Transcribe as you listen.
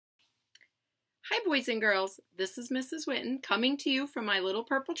Hi boys and girls, this is Mrs. Whitten coming to you from my little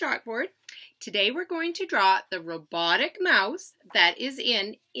purple chalkboard. Today we're going to draw the robotic mouse that is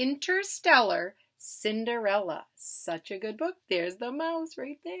in Interstellar Cinderella. Such a good book. There's the mouse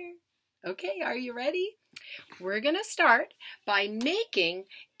right there. Okay, are you ready? We're going to start by making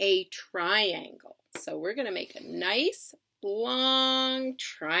a triangle. So we're going to make a nice long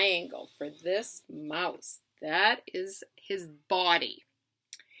triangle for this mouse. That is his body.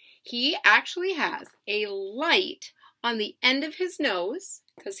 He actually has a light on the end of his nose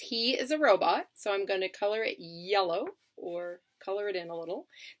because he is a robot. So I'm going to color it yellow or color it in a little.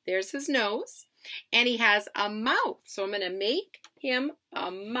 There's his nose. And he has a mouth. So I'm going to make him a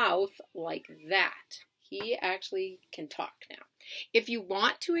mouth like that. He actually can talk now. If you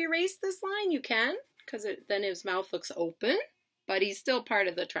want to erase this line, you can because then his mouth looks open. But he's still part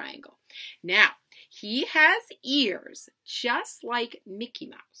of the triangle. Now, he has ears just like Mickey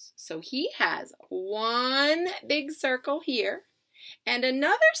Mouse. So he has one big circle here and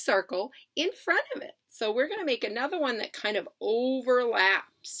another circle in front of it. So we're going to make another one that kind of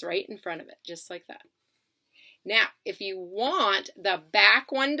overlaps right in front of it, just like that. Now, if you want the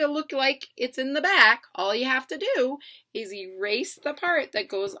back one to look like it's in the back, all you have to do is erase the part that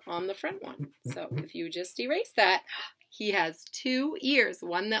goes on the front one. So if you just erase that, he has two ears,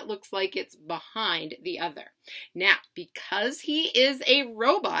 one that looks like it's behind the other. Now, because he is a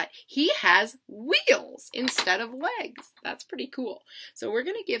robot, he has wheels instead of legs. That's pretty cool. So we're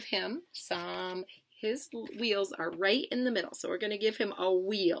going to give him his wheels are right in the middle. So we're going to give him a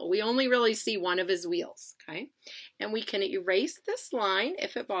wheel. We only really see one of his wheels, okay? And we can erase this line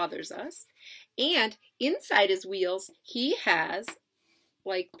if it bothers us. And inside his wheels, he has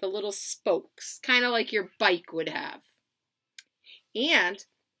like the little spokes, kind of like your bike would have. And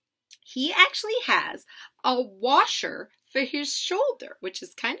he actually has a washer for his shoulder, which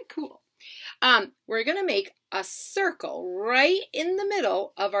is kind of cool. We're going to make a circle right in the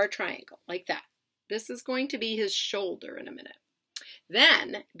middle of our triangle, like that. This is going to be his shoulder in a minute.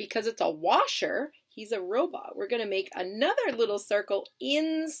 Then, because it's a washer, he's a robot, we're going to make another little circle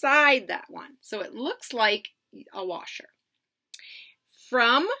inside that one. So it looks like a washer.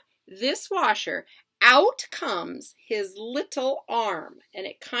 From this washer, out comes his little arm, and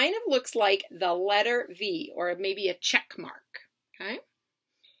it kind of looks like the letter V or maybe a check mark, okay?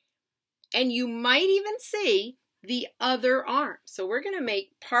 And you might even see the other arm. So we're going to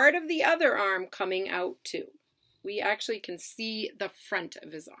make part of the other arm coming out too. We actually can see the front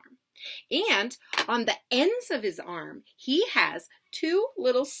of his arm. And on the ends of his arm, he has two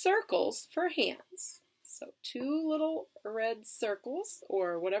little circles for hands. So two little red circles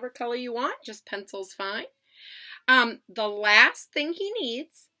or whatever color you want, just pencil's fine. The last thing he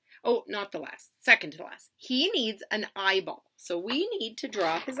needs, oh, not the last, second to last, he needs an eyeball. So we need to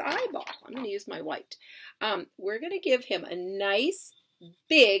draw his eyeball. I'm going to use my white. We're going to give him a nice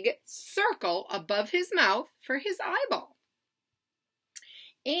big circle above his mouth for his eyeball.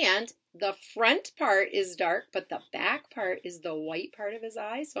 And the front part is dark, but the back part is the white part of his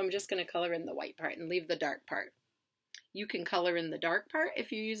eye. So I'm just going to color in the white part and leave the dark part. You can color in the dark part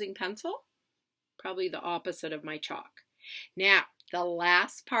if you're using pencil. Probably the opposite of my chalk. Now, the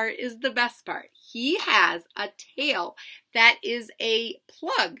last part is the best part. He has a tail that is a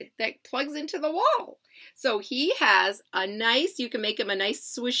plug that plugs into the wall. So he has a nice, you can make him a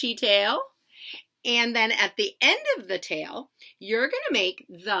nice swishy tail. And then at the end of the tail, you're going to make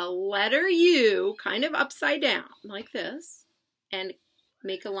the letter U kind of upside down like this and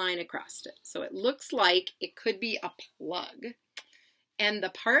make a line across it. So it looks like it could be a plug. And the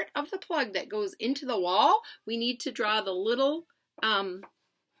part of the plug that goes into the wall, we need to draw the little,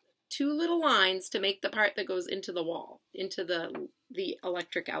 two little lines to make the part that goes into the wall, into the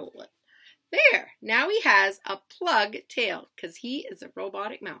electric outlet. There, now he has a plug tail because he is a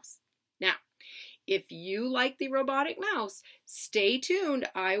robotic mouse. Now, if you like the robotic mouse, stay tuned.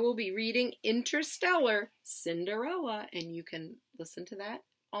 I will be reading Interstellar Cinderella, and you can listen to that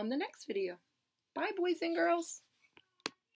on the next video. Bye, boys and girls.